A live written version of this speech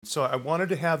So I wanted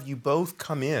to have you both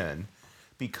come in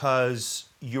because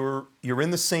you're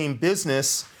in the same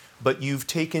business, but you've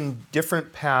taken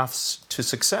different paths to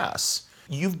success.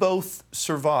 You've both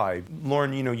survived.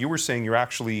 Lauren, you were saying you're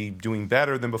actually doing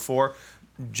better than before.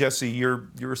 Jesse, you're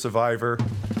a survivor.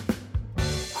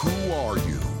 Who are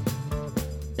you?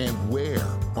 And where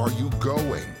are you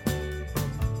going?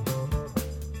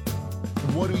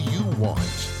 What do you want?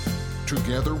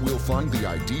 Together we'll find the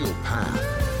ideal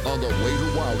path on the Way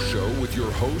to Wow Show with your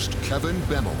host, Kevin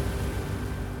Bemmel.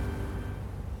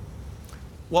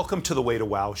 Welcome to the Way to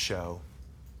Wow Show.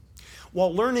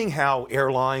 While learning how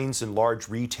airlines and large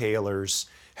retailers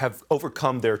have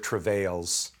overcome their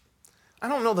travails, I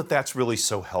don't know that that's really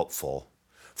so helpful.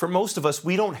 For most of us,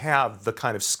 we don't have the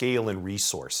kind of scale and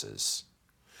resources.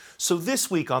 So this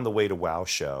week on the Way to Wow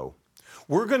Show,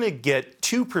 we're going to get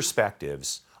two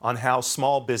perspectives on how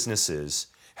small businesses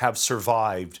have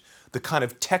survived the kind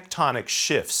of tectonic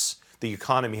shifts the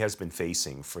economy has been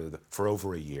facing for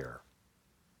over a year.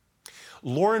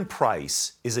 Lauren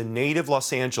Price is a native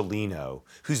Los Angelino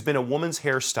who's been a woman's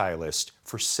hairstylist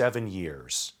for 7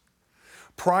 years.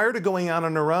 Prior to going out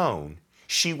on her own,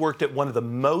 she worked at one of the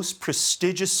most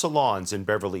prestigious salons in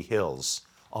Beverly Hills,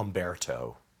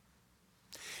 Umberto.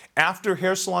 After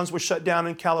hair salons were shut down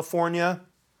in California,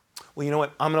 well, you know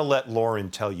what? I'm going to let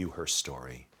Lauren tell you her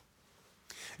story.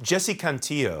 Jesse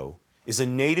Cantillo is a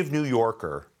native New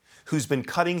Yorker who's been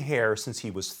cutting hair since he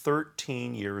was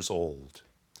 13 years old.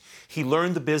 He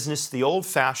learned the business the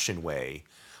old-fashioned way,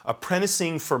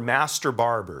 apprenticing for master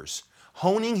barbers,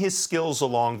 honing his skills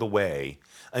along the way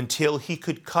until he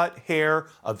could cut hair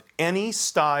of any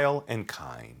style and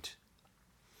kind.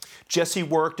 Jesse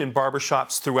worked in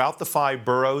barbershops throughout the 5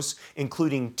 boroughs,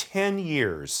 including 10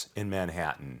 years in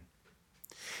Manhattan.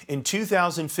 In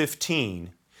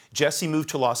 2015, Jesse moved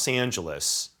to Los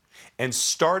Angeles and,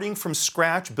 starting from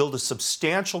scratch, built a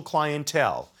substantial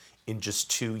clientele in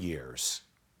just 2 years.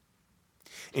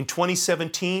 In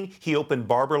 2017, he opened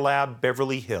Barber Lab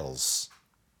Beverly Hills.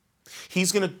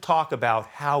 He's going to talk about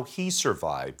how he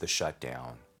survived the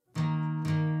shutdown.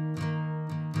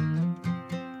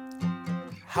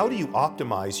 How do you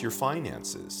optimize your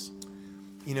finances?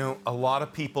 A lot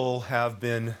of people have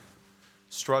been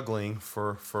struggling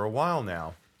for a while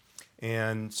now.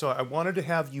 And so I wanted to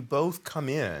have you both come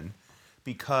in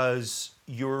because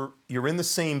you're in the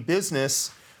same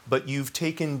business, but you've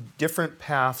taken different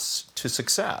paths to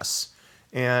success.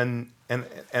 And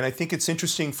I think it's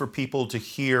interesting for people to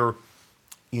hear,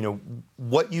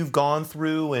 what you've gone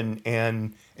through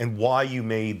and why you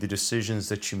made the decisions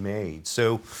that you made.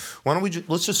 So why don't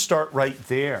let's just start right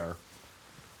there.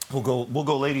 We'll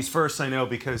go ladies first, I know,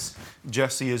 because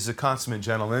Jesse is a consummate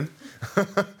gentleman.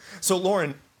 So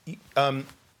Lauren,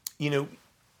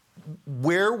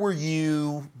 where were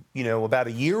you, about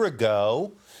a year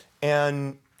ago,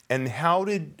 and how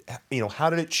did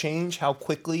it change? How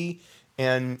quickly?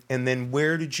 And then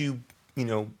where did you,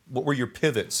 what were your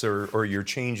pivots or your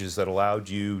changes that allowed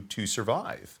you to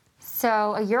survive?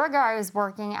 So a year ago, I was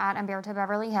working at Umberto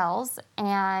Beverly Hills,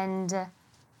 and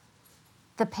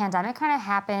the pandemic kind of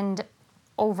happened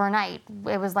overnight.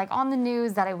 It was like on the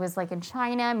news that it was like in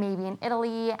China, maybe in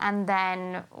Italy, and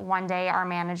then one day our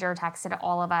manager texted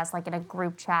all of us like in a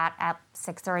group chat at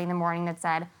 6:30 in the morning that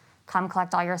said, "Come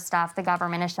collect all your stuff. The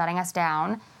government is shutting us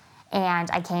down."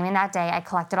 And I came in that day, I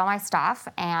collected all my stuff,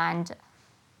 and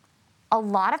a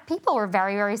lot of people were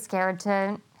very, very scared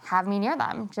to have me near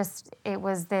them. It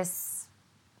was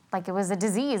it was a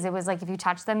disease. It was like if you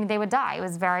touched them, they would die. It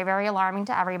was very, very alarming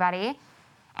to everybody.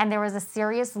 And there was a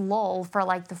serious lull for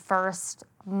like the first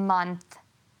month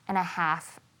and a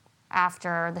half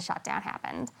after the shutdown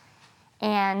happened.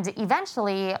 And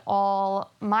eventually,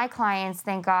 all my clients,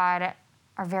 thank God,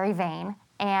 are very vain.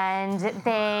 And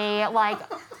they,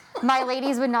 my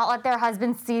ladies would not let their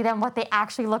husbands see them, what they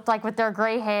actually looked like with their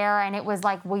gray hair. And it was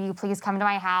like, will you please come to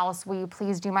my house? Will you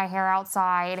please do my hair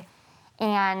outside?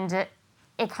 And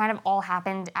it kind of all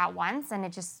happened at once. And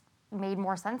it just made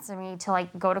more sense to me to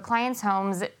go to clients'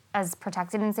 homes as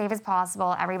protected and safe as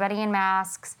possible, everybody in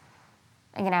masks,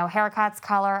 haircuts,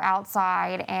 color,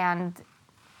 outside. And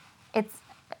it's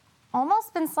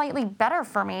almost been slightly better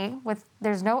for me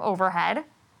there's no overhead.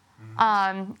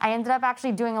 I ended up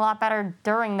actually doing a lot better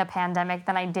during the pandemic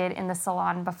than I did in the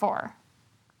salon before.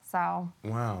 So.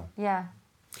 Wow. Yeah.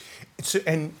 So,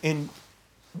 and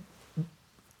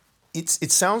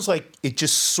it sounds like it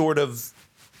just sort of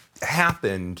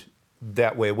happened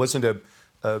that way. It wasn't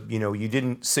you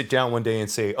didn't sit down one day and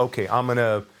say, okay, I'm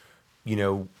gonna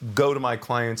go to my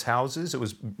clients' houses? It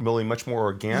was really much more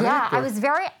organic? Yeah, or-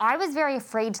 I was very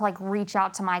afraid to like reach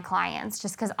out to my clients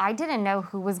just because I didn't know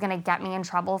who was gonna get me in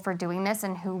trouble for doing this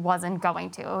and who wasn't going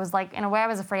to. It was like, in a way, I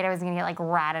was afraid I was gonna get like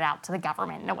ratted out to the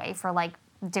government in a way for like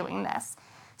doing this.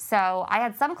 So I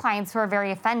had some clients who were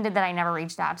very offended that I never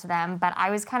reached out to them, but I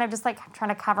was kind of just like trying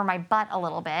to cover my butt a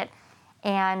little bit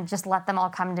and just let them all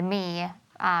come to me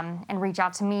and reach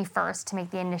out to me first to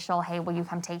make the initial, hey, will you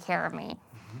come take care of me?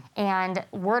 And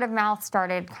word of mouth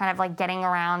started kind of like getting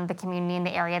around the community in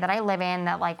the area that I live in,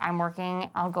 that like I'm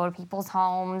working, I'll go to people's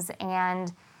homes,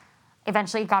 and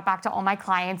eventually got back to all my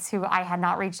clients who I had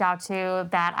not reached out to,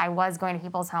 that I was going to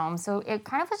people's homes. So it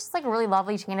kind of was just like a really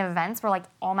lovely chain of events where like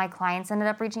all my clients ended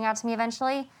up reaching out to me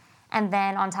eventually. And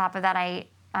then on top of that, I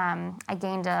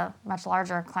gained a much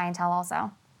larger clientele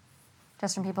also,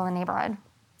 just from people in the neighborhood.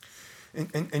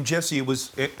 And Jesse, it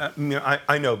was.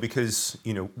 I know because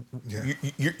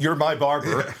you're my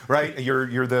barber, right?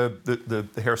 You're the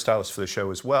hairstylist for the show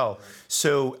as well. Right.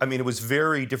 So I mean, it was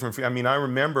very different. I mean, I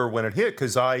remember when it hit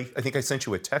because I think I sent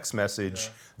you a text message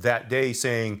that day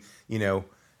saying,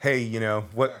 hey,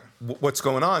 what's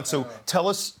going on? So tell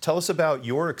us about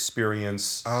your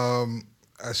experience.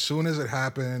 As soon as it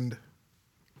happened,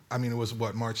 I mean, it was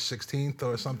March 16th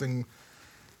or something.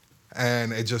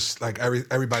 And it just like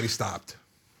everybody stopped,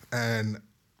 and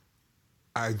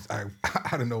I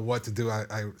don't know what to do.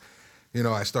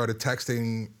 I started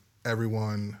texting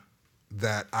everyone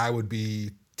that I would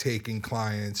be taking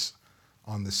clients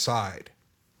on the side,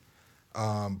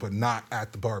 but not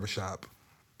at the barbershop,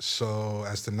 so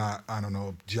as to not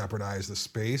jeopardize the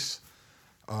space.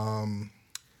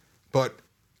 But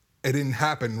it didn't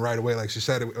happen right away. Like she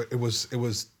said, it was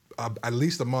at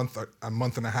least a month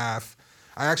and a half.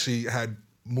 I actually had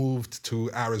moved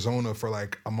to Arizona for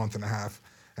like a month and a half,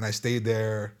 and I stayed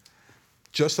there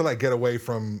just to like get away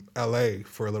from LA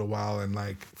for a little while and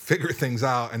like figure things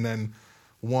out. And then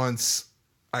once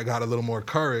I got a little more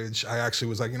courage, I actually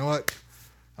was like, you know what?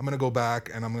 I'm gonna go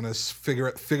back and I'm gonna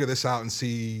figure this out and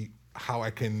see how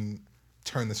I can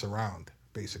turn this around,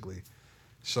 basically.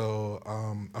 So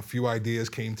a few ideas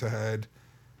came to head.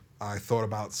 I thought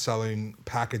about selling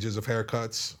packages of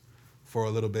haircuts for a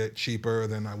little bit cheaper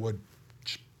than I would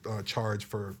charge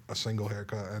for a single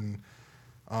haircut. And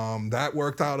that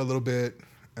worked out a little bit.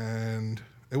 And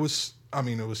it was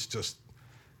just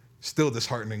still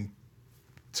disheartening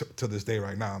to this day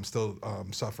right now. I'm still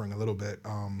suffering a little bit.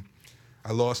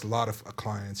 I lost a lot of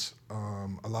clients.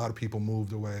 A lot of people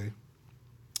moved away.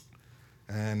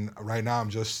 And right now I'm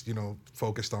just,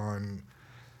 focused on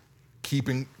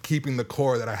keeping the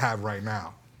core that I have right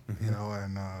now,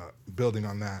 and building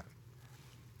on that.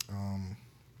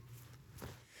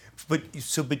 But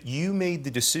you made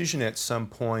the decision at some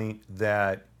point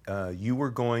that you were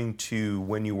going to,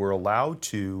 when you were allowed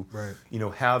to, right,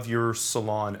 have your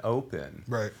salon open.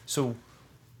 Right. So,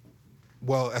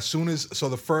 well, so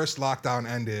the first lockdown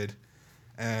ended,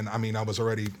 and I mean, I was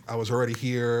already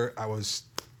here. I was,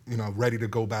 ready to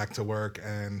go back to work,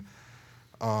 and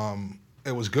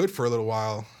it was good for a little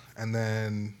while, and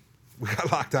then we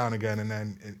got locked down again, and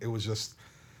then it was just.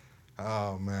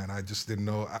 Oh man, I just didn't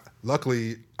know.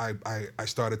 Luckily, I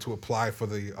started to apply for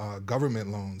the government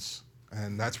loans,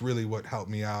 and that's really what helped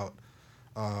me out.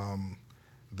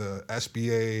 The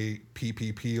SBA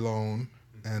PPP loan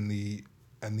and the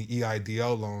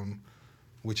EIDL loan,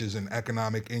 which is an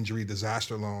economic injury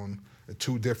disaster loan,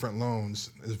 two different loans.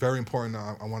 It's very important.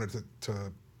 I wanted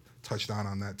to touch down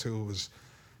on that too. Was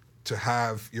to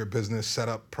have your business set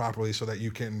up properly so that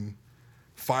you can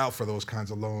file for those kinds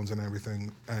of loans and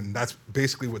everything, and that's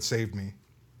basically what saved me.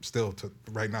 Still,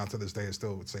 right now to this day, is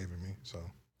still what's saving me. So,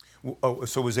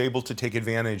 so was able to take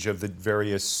advantage of the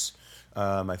various,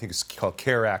 I think it's called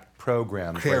CARE Act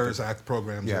programs. CARES Act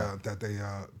programs,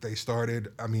 that they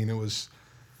started. I mean, it was,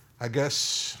 I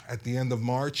guess, at the end of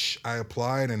March I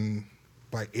applied, and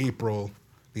by April,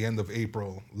 the end of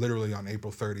April, literally on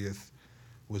April 30th,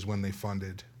 was when they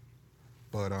funded.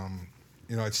 But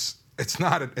it's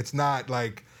not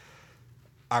like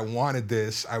I wanted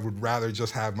this. I would rather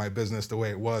just have my business the way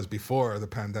it was before the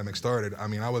pandemic started. I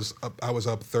mean, I was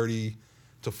up 30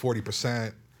 to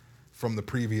 40% from the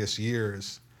previous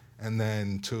years, and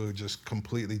then to just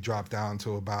completely drop down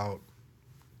to about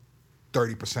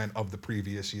 30% of the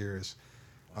previous years.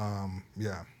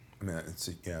 Yeah. I mean,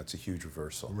 it's a huge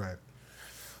reversal. Right.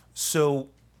 So,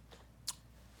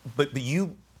 but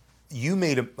you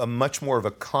made a much more of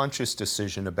a conscious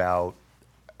decision about,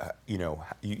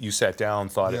 you sat down,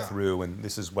 thought it through, and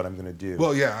this is what I'm going to do.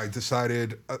 Well, yeah, I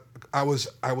decided, I was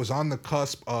on the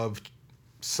cusp of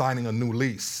signing a new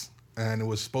lease, and it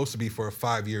was supposed to be for a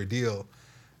 5-year deal.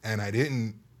 and I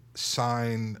didn't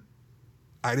sign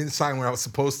where I was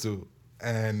supposed to.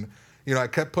 And, I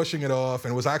kept pushing it off,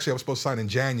 and I was supposed to sign in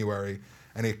January,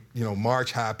 and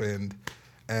March happened,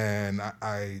 and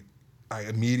I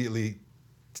immediately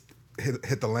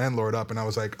hit the landlord up, and I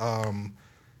was like,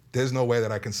 there's no way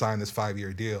that I can sign this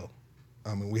 5-year deal.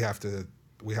 We have to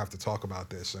talk about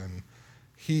this. And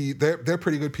they're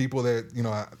pretty good people.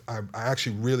 I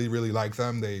actually really, really like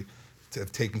them. They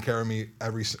have taken care of me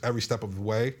every step of the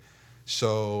way.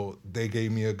 So they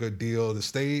gave me a good deal to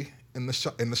stay in the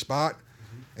spot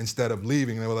instead of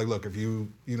leaving. And they were like, look, if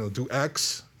you do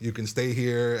X, you can stay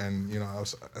here. And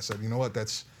I said, you know what,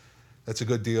 that's a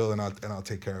good deal, and I'll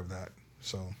take care of that.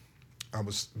 So I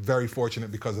was very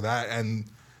fortunate because of that and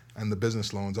the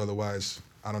business loans. Otherwise,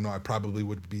 I don't know, I probably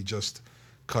would be just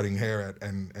cutting hair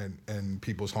in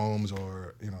people's homes,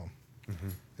 or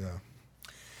yeah.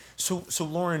 So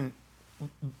Lauren,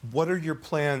 what are your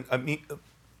plans? I mean,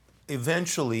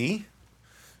 eventually,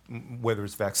 whether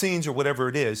it's vaccines or whatever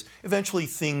it is, eventually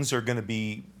things are going to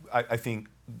be, I think,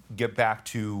 get back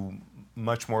to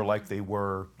much more like they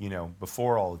were,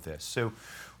 before all of this. So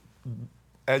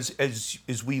as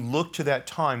we look to that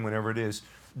time, whenever it is,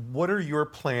 what are your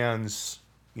plans,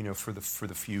 for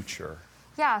the future?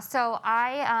 Yeah, so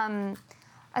I,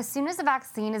 as soon as the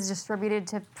vaccine is distributed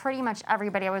to pretty much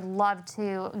everybody, I would love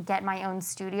to get my own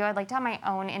studio. I'd like to have my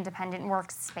own independent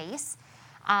workspace.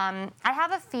 I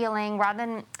have a feeling,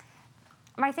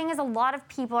 my thing is, a lot of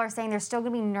people are saying they're still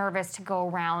going to be nervous to go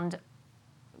around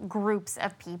groups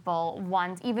of people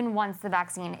even once the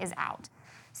vaccine is out.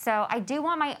 So I do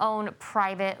want my own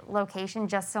private location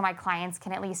just so my clients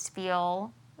can at least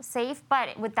feel safe.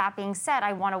 But with that being said,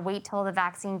 I want to wait till the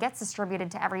vaccine gets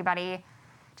distributed to everybody,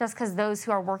 just because those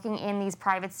who are working in these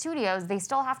private studios, they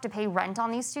still have to pay rent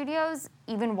on these studios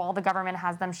even while the government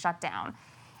has them shut down.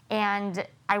 And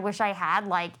I wish I had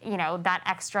that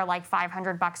extra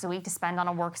 $500 a week to spend on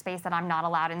a workspace that I'm not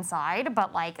allowed inside,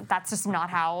 but that's just not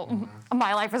how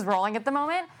my life is rolling at the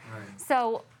moment. Right.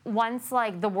 So once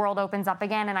the world opens up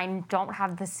again and I don't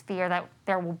have this fear that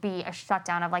there will be a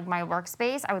shutdown of my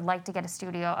workspace, I would like to get a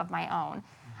studio of my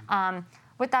own.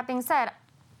 With that being said,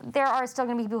 there are still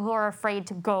going to be people who are afraid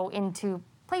to go into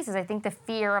places. I think the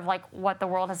fear of what the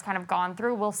world has kind of gone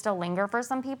through will still linger for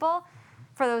some people.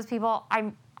 For those people,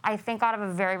 I think out of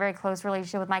a very, very close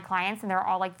relationship with my clients, and they're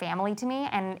all family to me,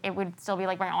 and it would still be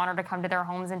my honor to come to their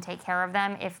homes and take care of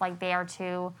them if they are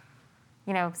too,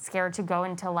 scared to go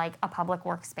into a public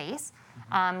workspace.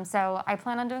 So I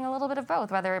plan on doing a little bit of both,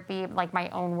 whether it be my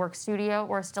own work studio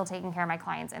or still taking care of my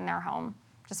clients in their home,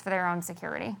 just for their own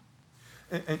security.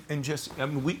 And just,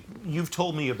 you've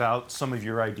told me about some of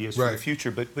your ideas for the future,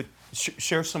 but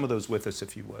share some of those with us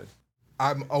if you would.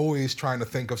 I'm always trying to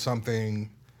think of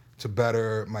something to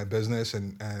better my business,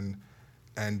 and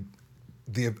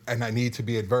I need to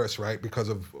be adverse, right, because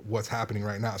of what's happening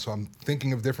right now. So I'm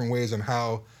thinking of different ways on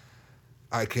how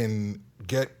I can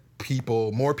get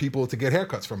more people to get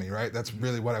haircuts from me, right? That's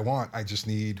really what I want. I just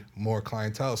need more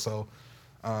clientele. So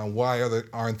why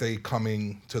aren't they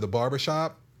coming to the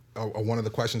barbershop? Or one of the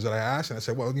questions that I asked, and I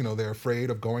said, well, they're afraid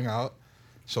of going out,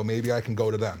 so maybe I can go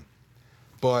to them.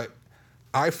 But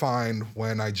I find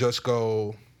when I just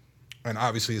go, and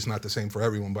obviously it's not the same for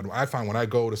everyone, but I find when I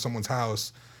go to someone's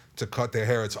house to cut their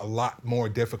hair, it's a lot more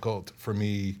difficult for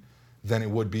me than it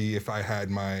would be if I had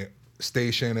my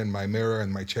station and my mirror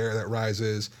and my chair that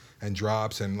rises and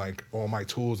drops and all my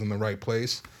tools in the right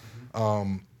place.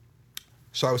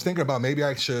 So I was thinking about maybe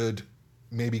I should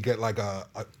get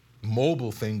a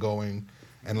mobile thing going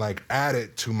and add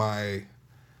it to my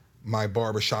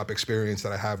barbershop experience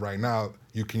that I have right now.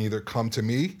 You can either come to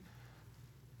me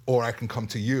or I can come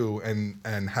to you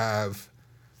and have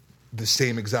the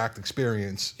same exact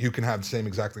experience. You can have the same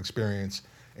exact experience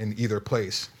in either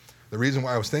place. The reason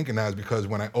why I was thinking that is because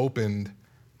when I opened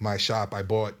my shop, I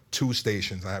bought 2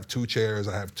 stations. I have 2 chairs,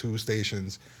 I have 2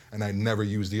 stations, and I never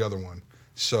used the other one.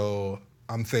 So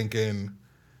I'm thinking,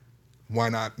 why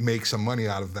not make some money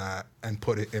out of that and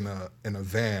put it in a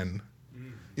van?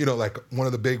 One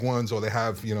of the big ones, or they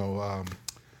have,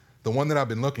 the one that I've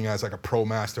been looking at is a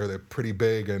ProMaster. They're pretty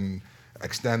big and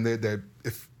extended. That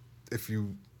if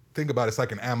you think about it, it's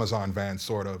like an Amazon van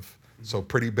sort of. So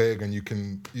pretty big,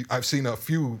 and I've seen a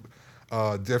few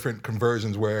different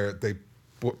conversions where they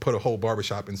put a whole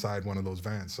barbershop inside one of those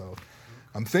vans. So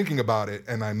I'm thinking about it,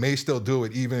 and I may still do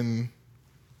it even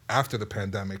after the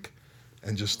pandemic,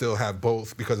 and just still have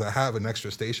both, because I have an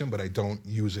extra station, but I don't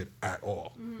use it at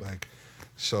all.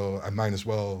 So I might as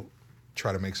well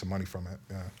try to make some money from it.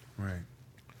 Yeah. Right.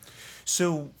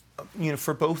 So,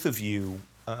 for both of you,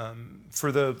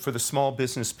 for the small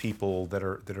business people that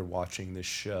are watching this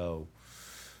show,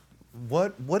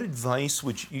 what advice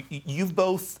would you've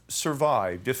both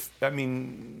survived?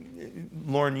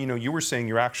 Lauren, you were saying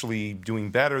you're actually doing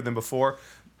better than before.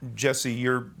 Jesse,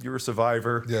 you're a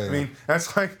survivor. Yeah. I mean,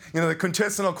 that's like the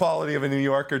quintessential quality of a New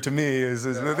Yorker to me is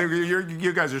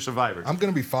you guys are survivors. I'm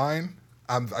gonna be fine.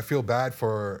 I feel bad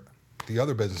for the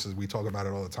other businesses. We talk about it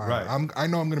all the time. Right. I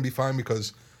know I'm gonna be fine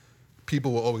because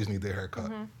people will always need their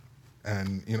haircut,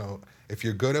 and if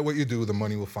you're good at what you do, the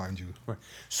money will find you. Right.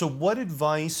 So, what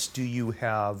advice do you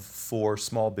have for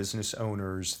small business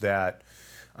owners that?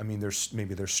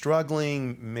 Maybe they're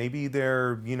struggling. Maybe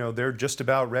they're just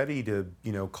about ready to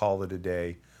call it a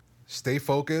day. Stay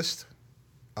focused.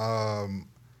 Don't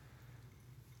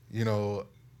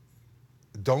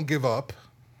give up.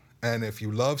 And if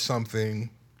you love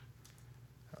something,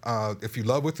 if you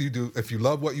love what you do,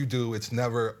 it's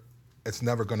never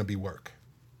going to be work.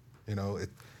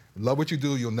 Love what you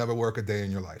do, you'll never work a day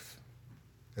in your life.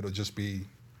 It'll just be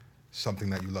something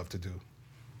that you love to do.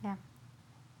 Yeah.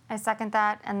 I second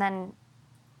that. And then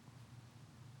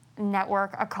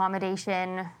network,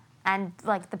 accommodation, and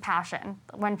like the passion.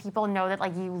 When people know that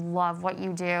like you love what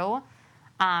you do,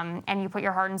 and you put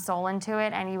your heart and soul into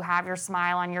it, and you have your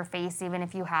smile on your face, even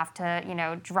if you have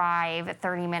to, drive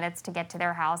 30 minutes to get to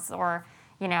their house, or,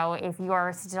 if you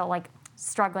are still like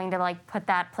struggling to like put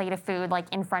that plate of food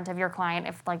like in front of your client,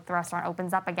 if like the restaurant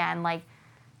opens up again, like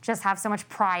just have so much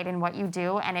pride in what you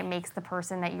do, and it makes the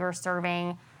person that you're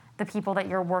serving, the people that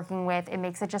you're working with, it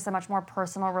makes it just a much more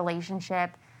personal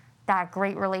relationship. That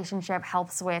great relationship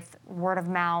helps with word of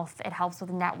mouth. It helps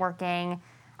with networking,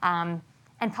 and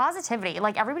positivity.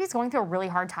 Like everybody's going through a really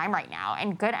hard time right now,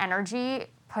 and good energy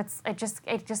it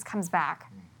just comes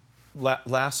back.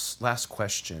 Last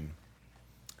question.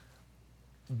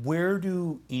 Where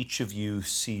do each of you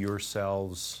see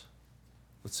yourselves,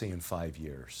 let's say, in 5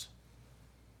 years?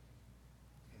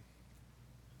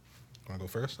 Want to go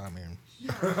first?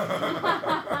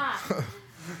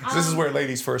 This is where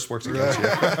ladies first works against you.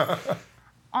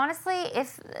 Honestly,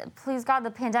 if, please God,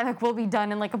 the pandemic will be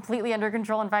done and like completely under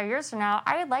control in 5 years from now,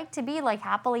 I would like to be like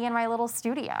happily in my little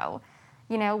studio,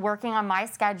 working on my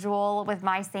schedule with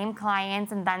my same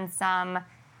clients and then some.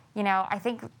 I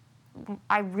think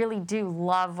I really do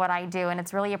love what I do, and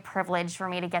it's really a privilege for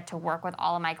me to get to work with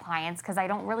all of my clients, because I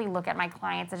don't really look at my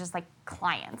clients as just like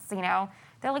clients, They're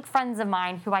like friends of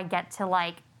mine who I get to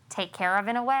like take care of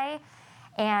in a way.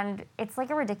 And it's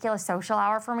like a ridiculous social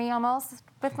hour for me almost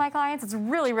with my clients. It's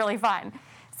really, really fun.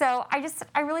 So I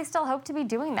really still hope to be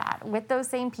doing that with those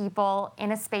same people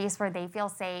in a space where they feel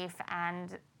safe, and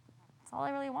that's all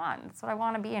I really want. That's what I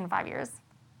want to be in 5 years.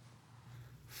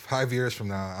 5 years from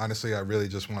now, honestly, I really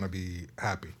just want to be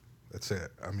happy. That's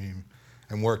it.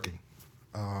 And working.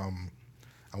 I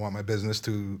want my business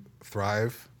to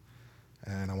thrive,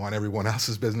 and I want everyone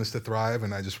else's business to thrive,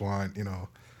 and I just want,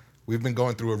 we've been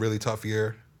going through a really tough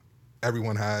year.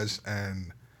 Everyone has,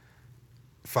 and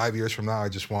 5 years from now, I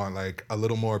just want like a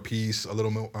little more peace, a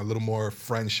little more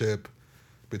friendship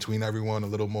between everyone, a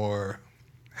little more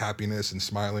happiness and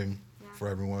smiling for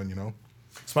everyone,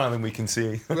 Smiling, we can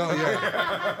see. Well,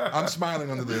 yeah, I'm smiling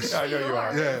under this. I know you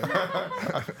are.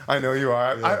 Yeah, I know you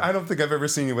are. Yeah. I don't think I've ever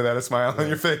seen you without a smile on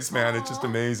your face, man. It's just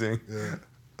amazing. yeah.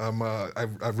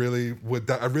 I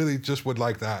really just would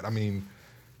like that.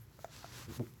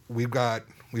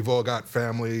 We've all got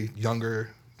family, younger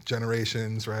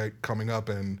generations, right, coming up,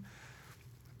 and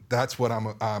that's what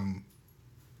I'm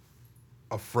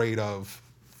afraid of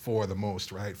for the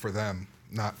most, right, for them.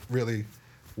 Not really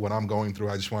what I'm going through.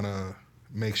 I just want to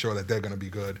make sure that they're going to be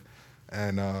good,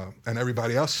 and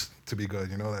everybody else to be good.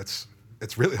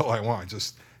 It's really all I want.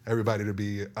 Just everybody to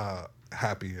be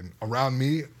happy, and around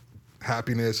me,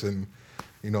 happiness, and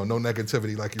no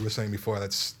negativity, like you were saying before.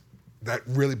 That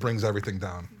really brings everything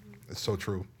down. It's so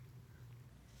true.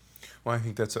 Well, I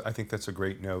think that's a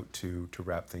great note to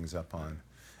wrap things up on,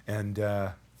 and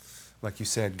like you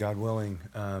said, God willing,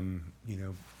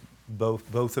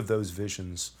 both of those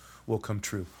visions will come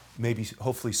true. Maybe,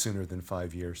 hopefully, sooner than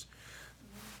 5 years.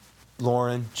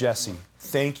 Lauren, Jesse,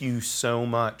 thank you so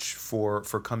much for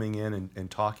coming in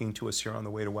and talking to us here on the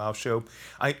Way to Wow show.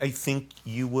 I think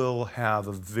you will have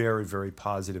a very, very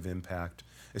positive impact,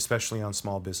 especially on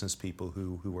small business people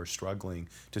who are struggling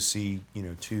to see,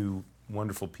 two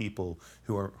wonderful people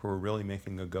who are really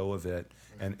making a go of it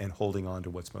and holding on to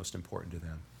what's most important to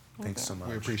them. Thanks so much.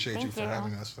 We appreciate you Thank for you.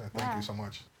 having us. Thank you so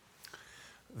much.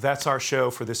 That's our show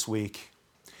for this week.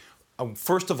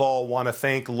 First of all, want to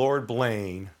thank Lord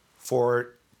Blaine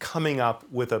for coming up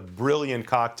with a brilliant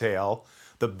cocktail,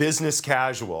 the Business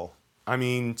Casual.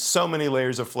 So many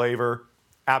layers of flavor,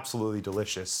 absolutely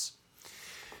delicious.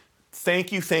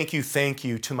 Thank you, thank you, thank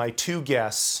you to my two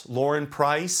guests, Lauren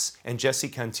Price and Jesse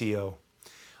Cantillo.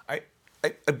 I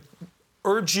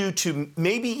urge you to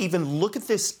maybe even look at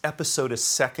this episode a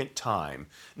second time,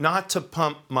 not to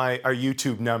pump our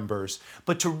YouTube numbers,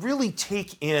 but to really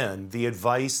take in the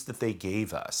advice that they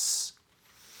gave us.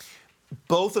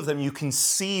 Both of them, you can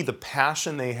see the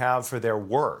passion they have for their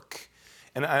work.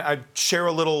 And I share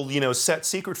a little, set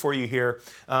secret for you here.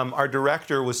 Our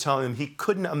director was telling him he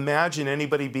couldn't imagine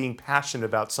anybody being passionate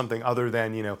about something other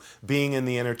than, being in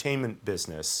the entertainment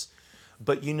business.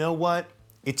 But you know what?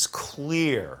 It's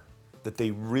clear that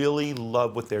they really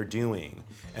love what they're doing.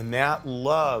 And that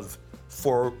love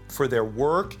for their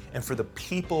work and for the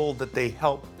people that they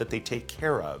help, that they take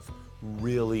care of,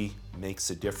 really makes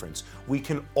a difference. We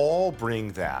can all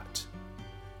bring that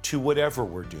to whatever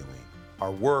we're doing,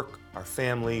 our work, our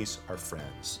families, our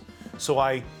friends. So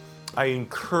I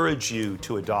encourage you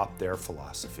to adopt their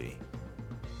philosophy.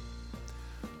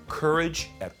 Courage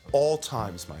at all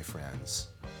times, my friends.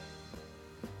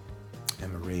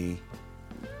 And Marie,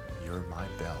 you're my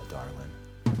belle, darling.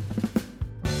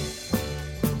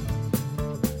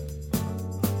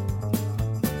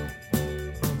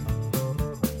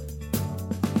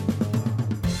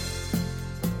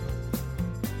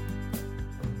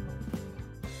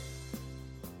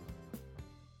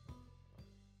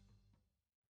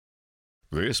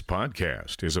 This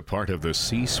podcast is a part of the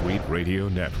C-Suite Radio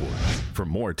Network. For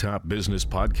more top business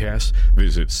podcasts,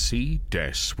 visit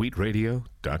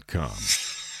c-suiteradio.com.